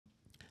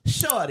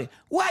Shorty,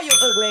 why your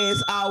ugly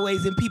ass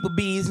always in people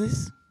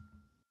business?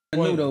 I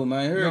knew though,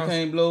 man.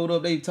 Hurricane blowed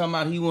up. They talking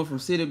about he went from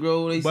City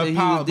Grove. They say he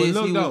was this,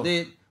 he was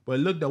that. But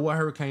look though, what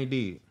Hurricane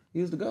did. He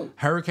was the GOAT.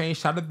 Hurricane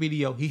shot a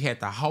video. He had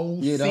the whole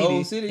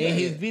city in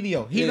his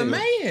video. He the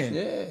man.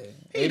 Yeah.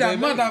 He the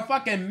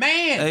motherfucking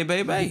man. Hey,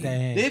 baby.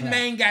 This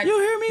man got. You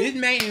hear me? This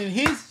man in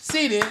his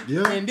city,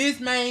 and this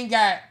man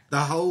got the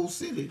whole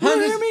city.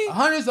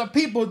 Hundreds of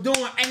people doing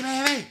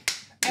hey,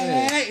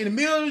 in the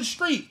middle of the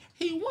street.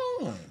 He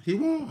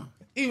won.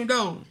 Even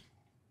though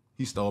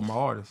he stole my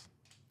artist.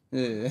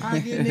 Yeah. I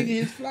get nigga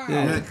his flowers.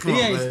 Yeah. He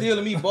ain't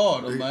stealing me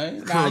barter,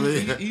 man. Nah,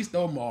 he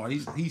stole my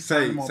artist. He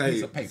signed him on a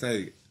piece of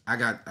paper. I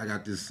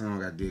got this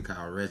song I did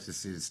called Ratchet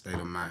City State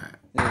of Mind.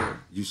 Yeah.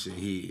 You should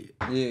hear it.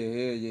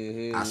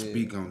 Yeah. I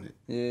speak on it.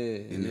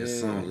 Yeah. In that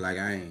song, like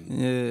I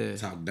ain't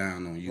talk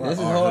down on you. This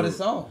is hardest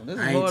song.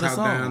 I ain't talk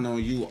down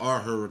on you or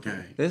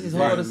Hurricane. This is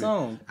hardest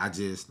song. I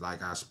just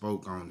I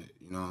spoke on it.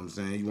 You know what I'm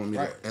saying? You want me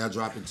to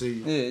airdrop it to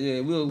you?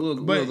 Yeah.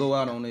 We'll go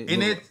out on it.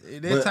 In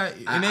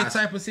that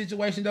type of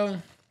situation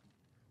though,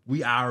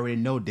 we already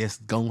know that's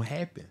gonna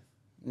happen.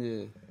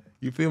 Yeah.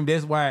 You feel me?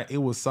 That's why it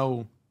was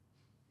so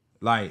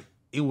niggas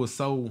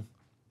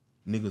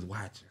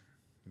watching.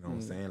 You know what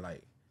I'm saying?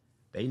 Like,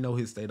 they know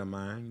his state of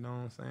mind. You know what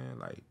I'm saying?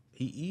 Like,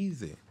 he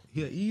easy.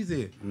 He an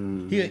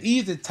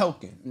easy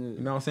token.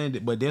 You know what I'm saying?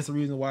 But that's the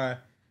reason why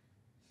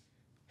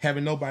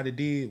having nobody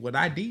did what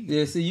I did.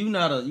 Yeah, see, you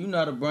not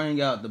to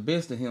bring out the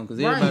best of him, because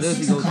everybody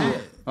else go through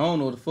it. I don't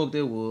know what the fuck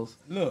that was.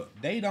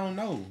 Look, they don't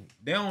know.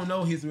 They don't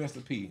know his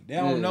recipe. They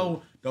don't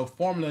know the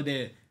formula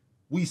that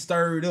we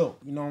stirred up.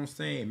 You know what I'm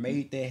saying?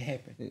 Made that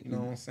happen. You know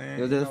what I'm saying?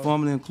 Does that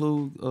formula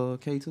include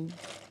K2?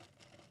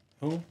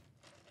 Who?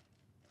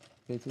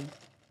 K2?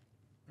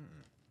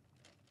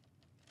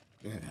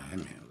 Yeah, that man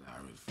was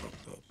already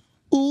fucked up.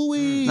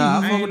 Ooh-wee. Nah,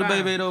 I fuck with the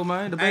baby though,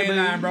 man. The baby,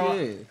 lying, bro.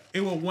 Yeah.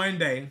 It was one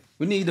day.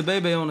 We need the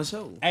baby on the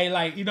show. Hey,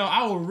 like, you know,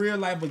 I was real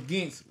life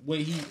against what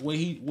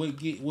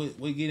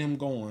get him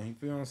going. You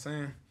feel what I'm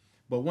saying?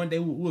 But one day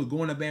we was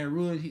going to Baton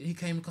Rouge. He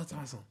came and cut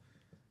on some.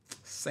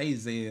 Say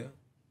Zil.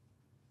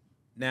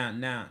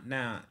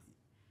 Now,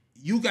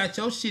 you got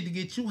your shit to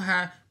get you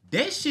high.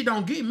 That shit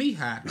don't get me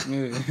high. That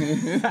just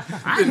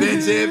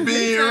being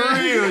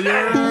real, you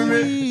know what I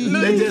mean?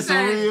 That's just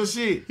some real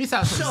shit. He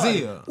said some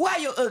Zil. Why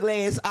your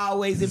ugly ass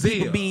always in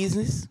people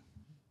business?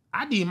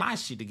 I did my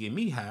shit to get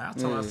me high. I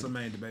told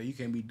somebody, baby, you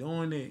can't be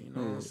doing it. You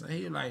know what I'm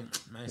saying? He like,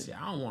 man, shit,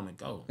 I don't want to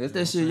go. That's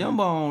that shit Young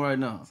on right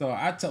now. So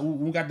when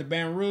we got the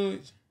Baton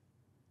Rouge,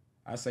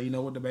 I say, you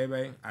know what, the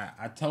baby?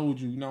 I told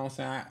you, you know what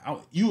I'm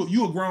saying?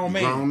 You a grown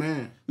man. Grown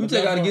man. You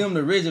just gotta give him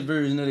the rigid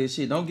version of this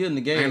shit. Don't give him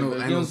the game.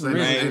 Give him some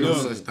rigid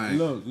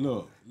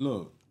version.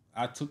 Look.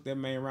 I took that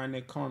man around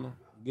that corner,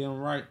 get him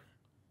right.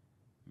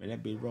 Man,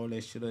 that bitch rolled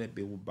that shit up. That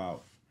bitch was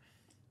about,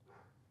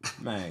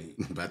 man.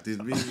 About this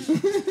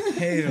bitch?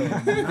 Hell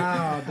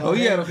nah. Oh,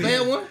 he had a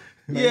fat one?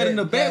 He had in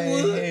the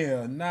backwood?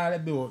 Hell nah,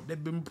 that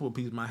bitch put a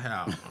piece of my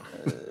house.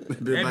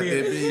 That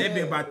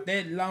bitch about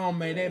that long,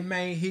 man. That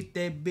man hit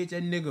that bitch,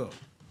 that nigga.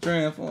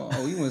 Transform.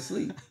 Oh, he went to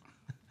sleep.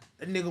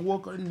 That nigga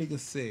woke up, that nigga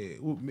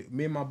said,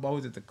 me and my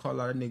boys at the car,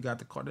 that nigga got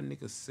the car, that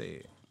nigga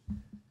said,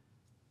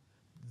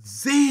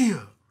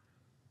 Zil,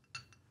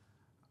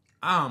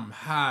 I'm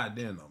high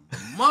than a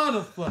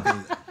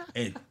motherfucker.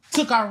 And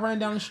took our run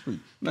down the street.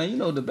 Man, you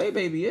know the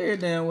baby every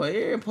damn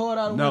way. Every part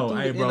out of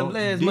in the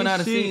last month I'd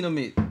have seen him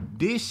it.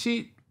 This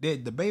shit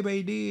that the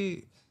baby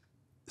did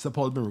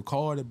supposed to be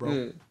recorded, bro.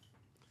 Yeah.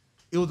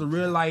 It was a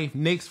real life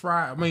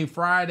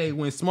Friday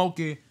when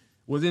Smokey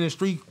was in the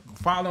street,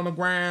 fall on the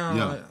ground.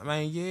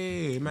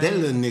 Yeah. Man. That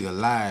little nigga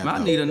live.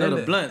 I need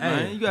another blunt,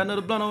 man. You got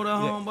another blunt over there,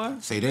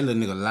 homeboy? Say that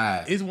little nigga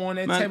live. It's one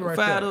that table right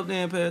there. Fired up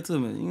there and pass it to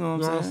me. You know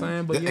what I'm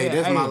saying? But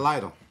that's my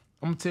lighter.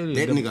 I'm gonna tell you,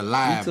 that nigga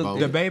live, bro.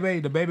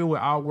 The baby will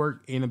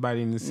outwork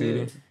anybody in the city.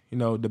 Yeah. You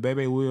know, the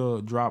baby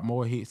will drop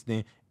more hits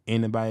than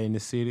anybody in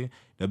the city.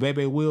 The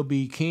baby will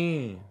be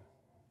king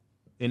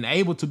and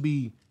able to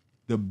be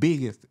the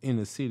biggest in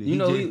the city. You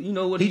know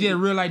what? He just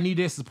really need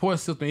that support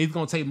system. It's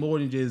gonna take more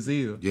than just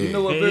Zil. Yeah. You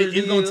know what version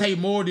it's gonna take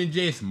more than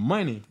just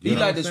money. He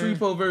like the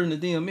Shreveport version of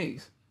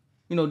DMX.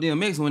 You know,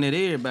 DMX went at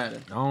everybody.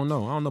 I don't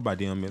know about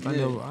DMX.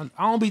 Yeah.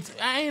 I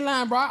ain't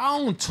lying, bro. I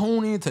don't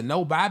tune into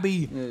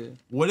nobody.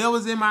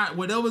 Whatever's in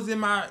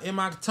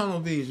my tunnel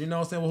vision. You know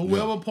what I'm saying? Well,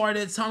 whoever part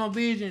of that tunnel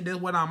vision, that's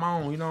what I'm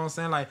on. You know what I'm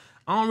saying? Like,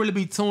 I don't really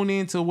be tuned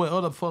into what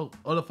other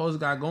folks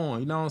got going.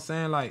 You know what I'm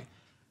saying? Like,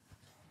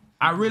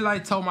 I really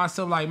told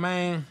myself, like,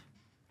 man,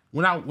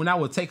 when I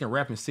was taking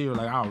rapping serious,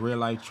 like, I was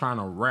really trying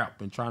to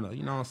rap and trying to,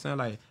 you know what I'm saying?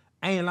 Like,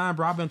 I ain't lying,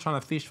 bro. I've been trying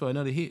to fish for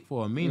another hit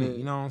for a minute.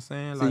 You know what I'm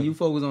saying? Like, see, you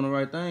focus on the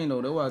right thing,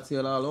 though. That's why I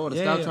tell all the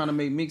artists, stop trying to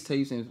make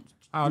mixtapes and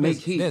make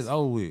hits. That's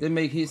over with. They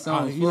make hit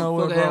songs. You know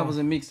what, albums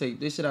and mixtape.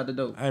 This shit out the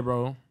door. Hey,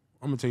 bro,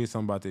 I'm going to tell you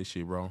something about this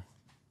shit, bro.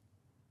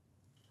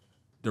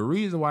 The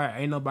reason why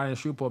ain't nobody in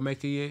Shreveport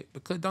make it yet,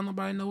 because don't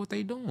nobody know what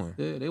they doing.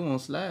 Yeah, they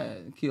want to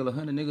slide. Kill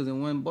 100 niggas in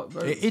one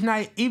verse. It's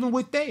not, even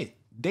with that,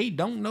 they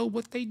don't know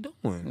what they doing.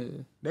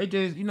 Yeah. They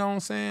just, you know what I'm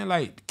saying?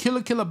 Like,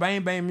 Killer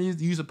Bang Bang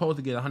music, you supposed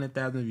to get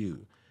 100,000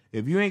 views.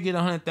 If you ain't get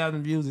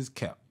 100,000 views, it's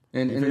cap.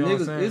 And the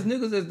niggas, it's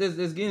niggas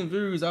that's getting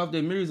views off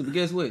their music, but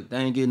guess what? They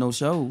ain't getting no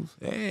shows.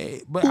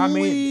 Hey, but I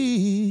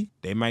mean,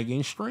 they might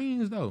get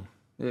streams though.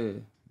 Yeah,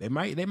 they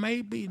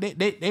might be.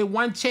 They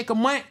one check a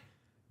month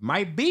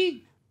might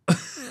be.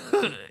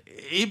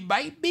 It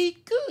might be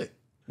good.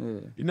 Yeah.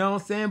 You know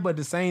what I'm saying? But at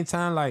the same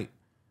time, like,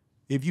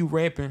 if you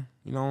rapping,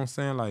 you know what I'm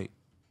saying? Like,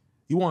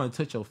 you want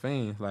to touch your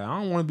fans. Like, I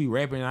don't want to be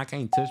rapping and I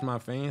can't touch my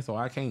fans, or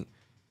I can't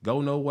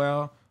go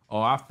nowhere,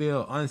 or I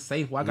feel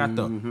unsafe. Or I got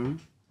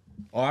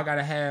or I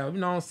gotta have, you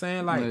know what I'm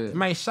saying? Like,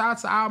 man, shout out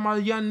to all my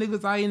young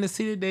niggas out in the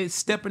city that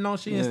stepping on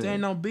shit and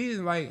standing on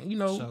business. Like, you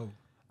know. So,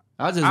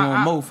 I just want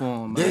more for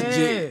them,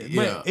 man.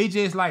 But it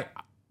just like,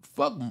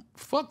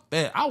 fuck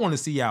that. I want to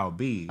see y'all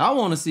big. I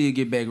want to see it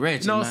get back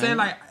ratchet. You know what I'm saying?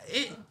 Like,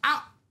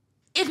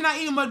 it's not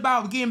even much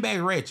about getting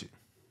back ratchet.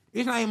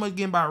 It's not even much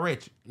getting about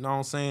ratchet. You know what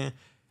I'm saying?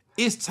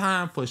 It's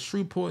time for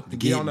Shreveport to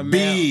get on the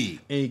map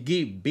and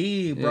get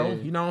big, bro.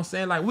 You know what I'm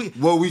saying? Like,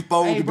 what we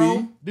supposed to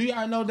be? Do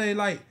y'all know that,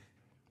 like,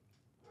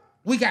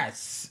 we got,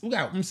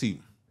 let me see.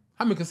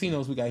 How many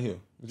casinos we got here?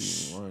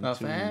 1, 2,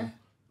 5? I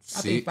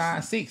think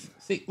 5, 6.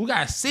 We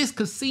got 6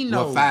 casinos.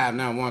 Well, 5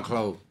 now, 1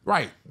 closed.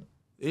 Right.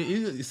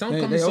 Some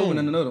coming soon.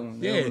 Opening another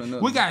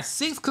one. We got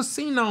 6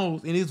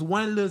 casinos in this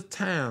one little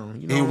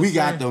town. You know and we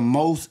got the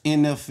most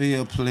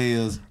NFL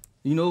players.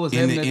 You know what's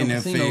in happening the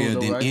at the NFL casinos, though,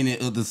 than right? any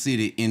other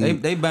city in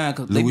they buying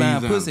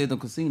pussy at the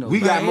casinos.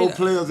 We got more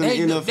players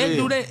in the NFL. They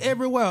do that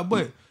everywhere,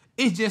 but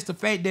it's just the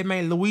fact that,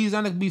 man,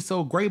 Louisiana can be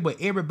so great, but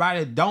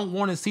everybody don't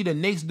want to see the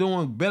Knicks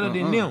doing better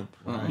than them.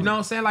 You know what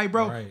I'm saying? Like,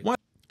 bro,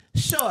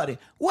 Shorty,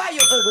 why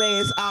your ugly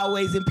ass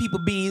always in people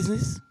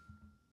business?